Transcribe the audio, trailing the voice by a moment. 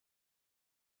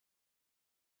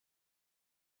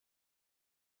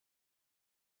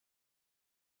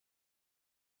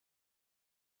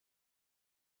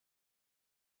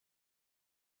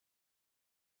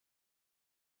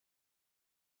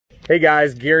Hey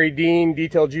guys, Garry Dean,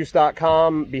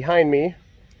 detailjuice.com. Behind me,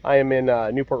 I am in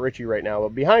Newport Richey right now,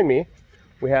 but behind me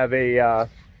we have a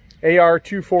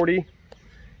AR240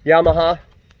 Yamaha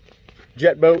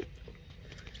jet boat.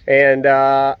 And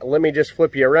let me just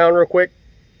flip you around real quick.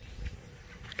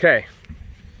 Okay,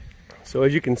 so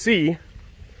as you can see,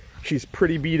 she's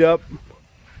pretty beat up.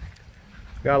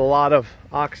 Got a lot of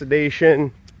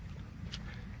oxidation.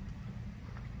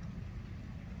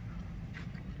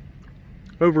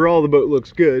 Overall, the boat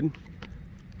looks good.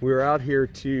 We were out here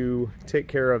to take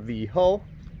care of the hull.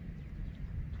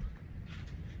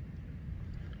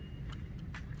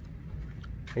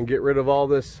 And get rid of all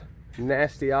this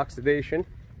nasty oxidation.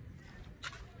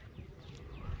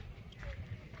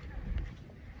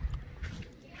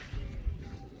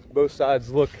 Both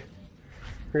sides look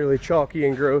really chalky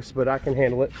and gross, but I can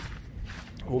handle it.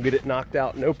 We'll get it knocked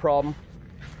out, no problem.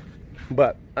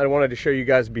 But I wanted to show you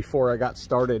guys before I got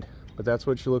started. But that's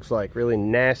what she looks like, really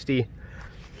nasty,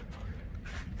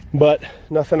 but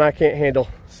nothing I can't handle.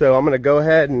 So I'm gonna go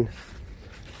ahead and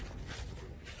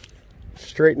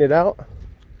straighten it out,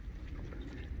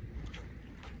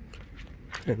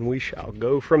 and we shall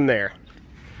go from there.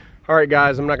 All right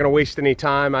guys, I'm not gonna waste any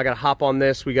time. I gotta hop on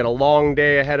this. We got a long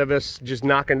day ahead of us, just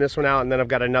knocking this one out, and then I've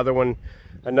got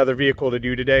another vehicle to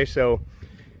do today. So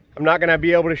I'm not gonna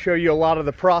be able to show you a lot of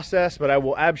the process, but I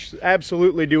will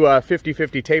absolutely do a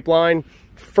 50-50 tape line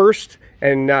first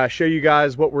and show you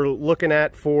guys what we're looking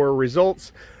at for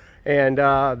results. And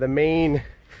the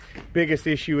biggest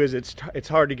issue is it's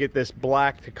hard to get this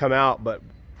black to come out, but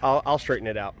I'll straighten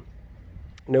it out.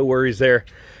 No worries there.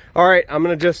 All right, I'm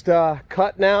gonna just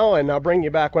cut now, and I'll bring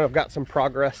you back when I've got some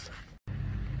progress.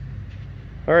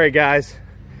 All right guys,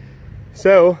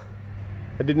 so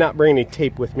I did not bring any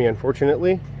tape with me,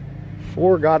 unfortunately.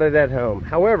 Forgot it at home.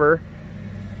 However,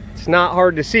 it's not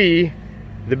hard to see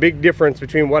the big difference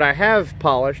between what I have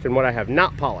polished and what I have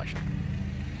not polished.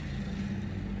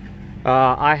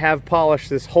 I have polished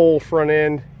this whole front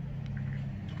end,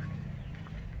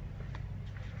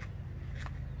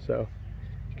 so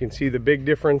you can see the big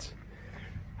difference.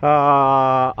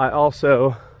 I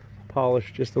also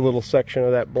polished just a little section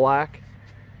of that black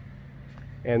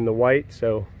and the white,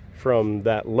 so from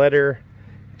that letter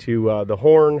to the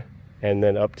horn and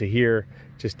then up to here,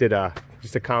 just did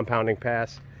just a compounding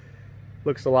pass.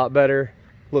 Looks a lot better,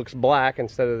 looks black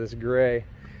instead of this gray.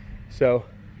 So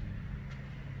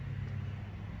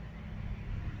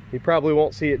you probably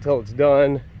won't see it till it's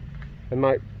done. It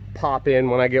might pop in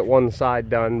when I get one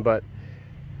side done, but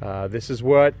this is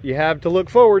what you have to look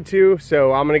forward to,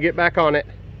 so I'm gonna get back on it.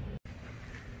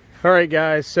 All right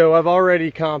guys, so I've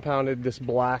already compounded this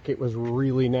black. It was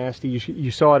really nasty. You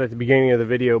saw it at the beginning of the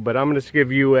video, but I'm going to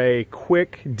give you a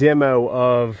quick demo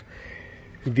of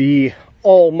the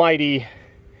almighty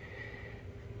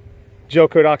gel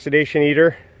coat oxidation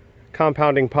eater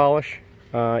compounding polish.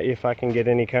 If I can get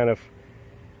any kind of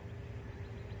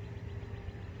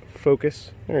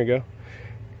focus. There you go.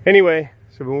 Anyway,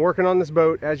 so I've been working on this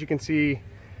boat. As you can see,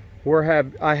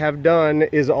 I have done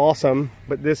is awesome,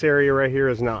 but this area right here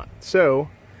is not. So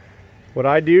what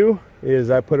I do is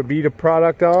I put a bead of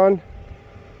product on,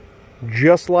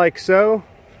 just like so.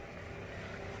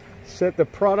 Set the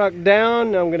product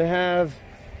down. Now I'm gonna have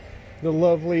the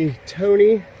lovely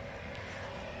Tony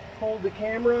hold the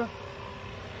camera.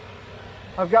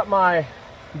 I've got my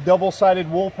double-sided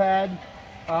wool pad.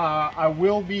 I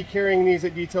will be carrying these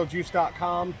at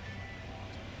detailjuice.com.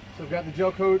 So we've got the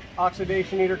gel coat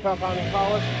oxidation eater compounding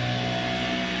polish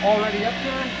already up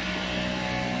there.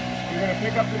 You're going to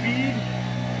pick up the bead,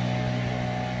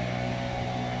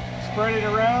 spread it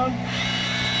around,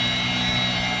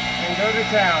 and go to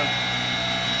town.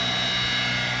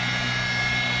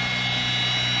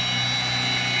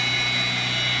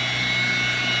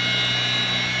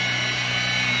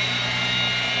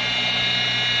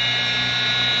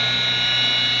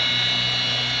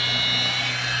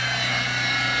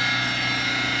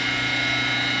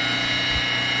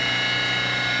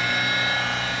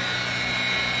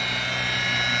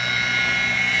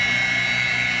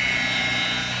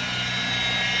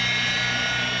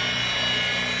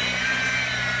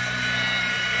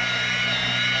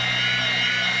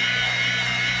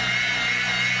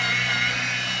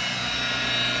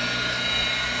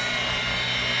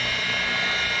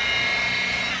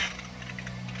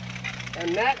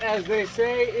 And that, as they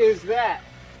say, is that.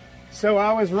 So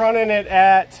I was running it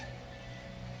at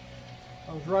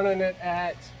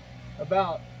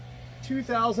about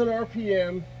 2,000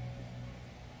 RPM.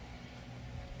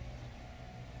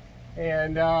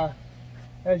 And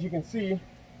as you can see,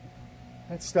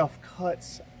 that stuff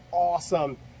cuts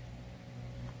awesome.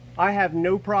 I have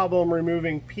no problem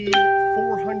removing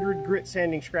P400 grit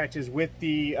sanding scratches with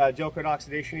the gel coat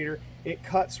oxidation heater. It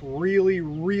cuts really,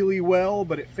 really well,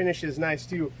 but it finishes nice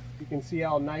too. You can see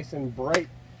how nice and bright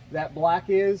that black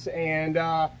is, and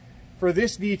for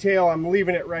this detail, I'm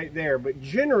leaving it right there. But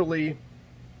generally,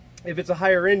 if it's a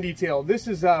higher end detail, this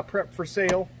is prep for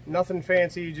sale. Nothing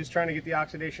fancy, just trying to get the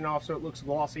oxidation off so it looks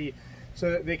glossy, so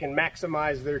that they can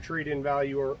maximize their trade-in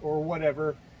value or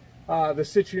whatever the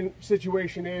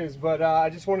situation is. But I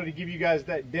just wanted to give you guys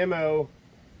that demo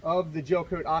of the gel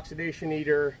coat oxidation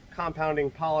heater compounding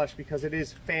polish because it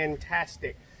is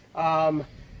fantastic.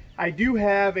 I do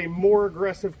have a more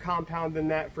aggressive compound than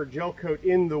that for gel coat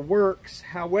in the works.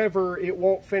 However, it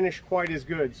won't finish quite as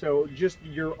good. So just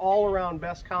your all-around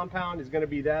best compound is going to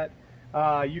be that.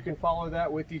 You can follow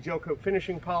that with the gel coat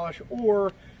finishing polish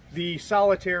or the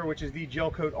solitaire, which is the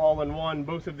gel coat all-in-one.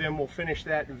 Both of them will finish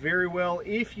that very well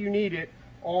if you need it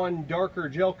on darker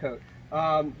gel coat.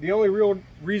 The only real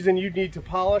reason you need to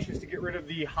polish is to get rid of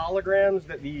the holograms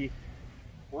that the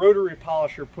rotary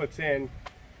polisher puts in.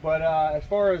 But as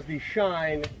far as the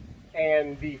shine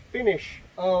and the finish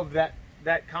of that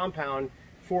compound,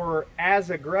 for as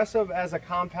aggressive as a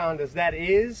compound as that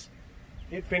is,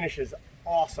 it finishes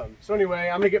awesome. So anyway,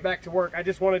 I'm gonna get back to work. I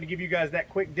just wanted to give you guys that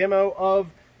quick demo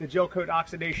of the gel coat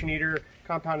oxidation heater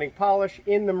compounding polish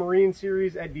in the Marine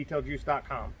series at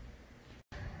detailjuice.com.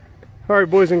 All right,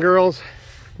 boys and girls,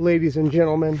 ladies and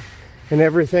gentlemen, and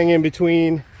everything in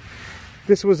between,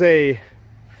 this was a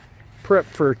prep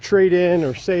for trade-in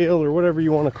or sale or whatever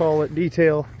you want to call it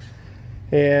detail,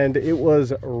 and it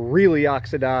was really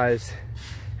oxidized.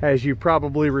 As you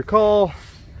probably recall,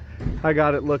 I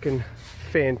got it looking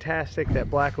fantastic. That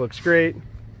black looks great.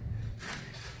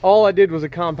 All I did was a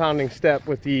compounding step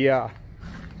with the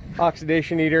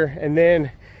oxidation heater, and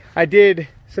then I did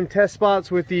some test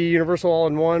spots with the universal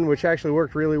all-in-one, which actually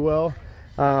worked really well.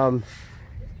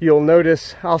 You'll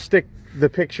notice I'll stick the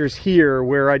pictures here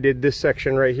where I did this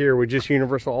section right here with just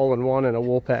universal all-in-one and a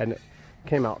wool pad, and it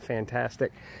came out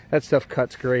fantastic. That stuff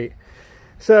cuts great.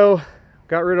 So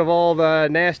got rid of all the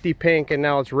nasty pink and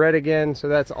now it's red again, so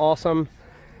that's awesome.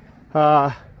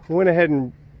 Went ahead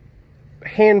and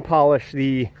hand polished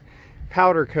the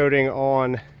powder coating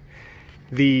on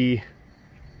the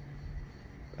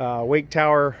wake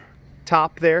tower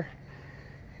top there.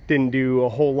 Didn't do a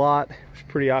whole lot, it was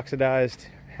pretty oxidized,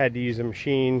 had to use a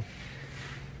machine.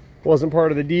 Wasn't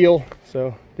part of the deal,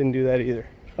 so didn't do that either.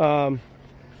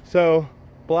 So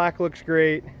black looks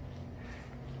great.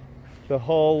 The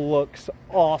hull looks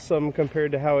awesome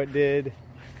compared to how it did,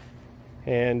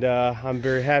 and I'm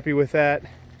very happy with that.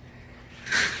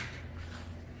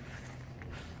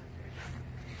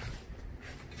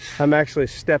 I'm actually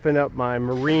stepping up my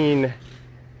Marine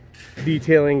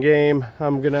detailing game.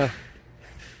 I'm gonna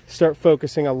start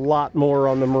focusing a lot more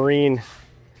on the Marine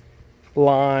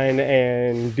line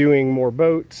and doing more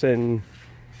boats and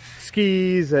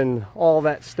skis and all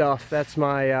that stuff. That's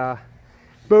my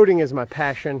boating is my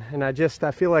passion, and I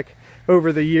feel like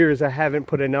over the years I haven't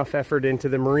put enough effort into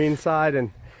the Marine side, and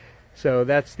so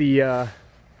that's the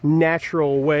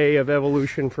natural way of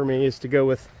evolution for me, is to go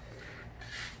with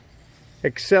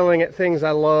excelling at things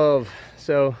I love.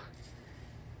 So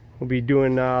we'll be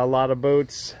doing a lot of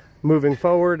boats moving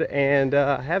forward, and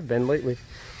have been lately.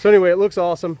 So anyway, it looks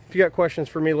awesome. If you got questions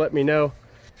for me, let me know.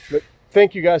 But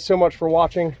thank you guys so much for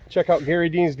watching. Check out Garry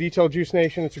Dean's Detail Juice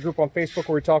Nation. It's a group on Facebook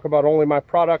where we talk about only my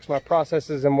products, my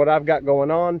processes, and what I've got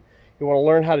going on. You want to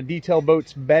learn how to detail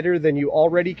boats better than you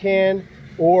already can,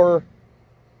 or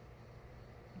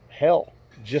hell,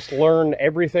 just learn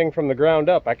everything from the ground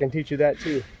up. I can teach you that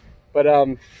too. But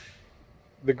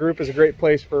the group is a great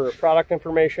place for product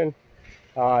information,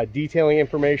 detailing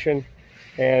information,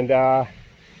 and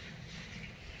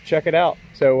check it out.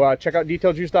 So check out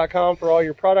detailjuice.com for all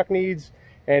your product needs.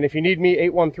 And if you need me,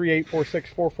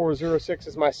 813-846-4406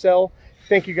 is my cell.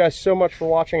 Thank you guys so much for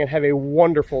watching, and have a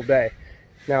wonderful day.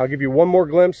 Now I'll give you one more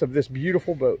glimpse of this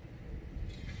beautiful boat.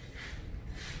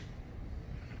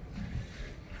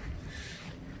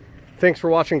 Thanks for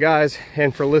watching, guys,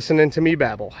 and for listening to me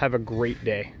babble. Have a great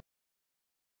day.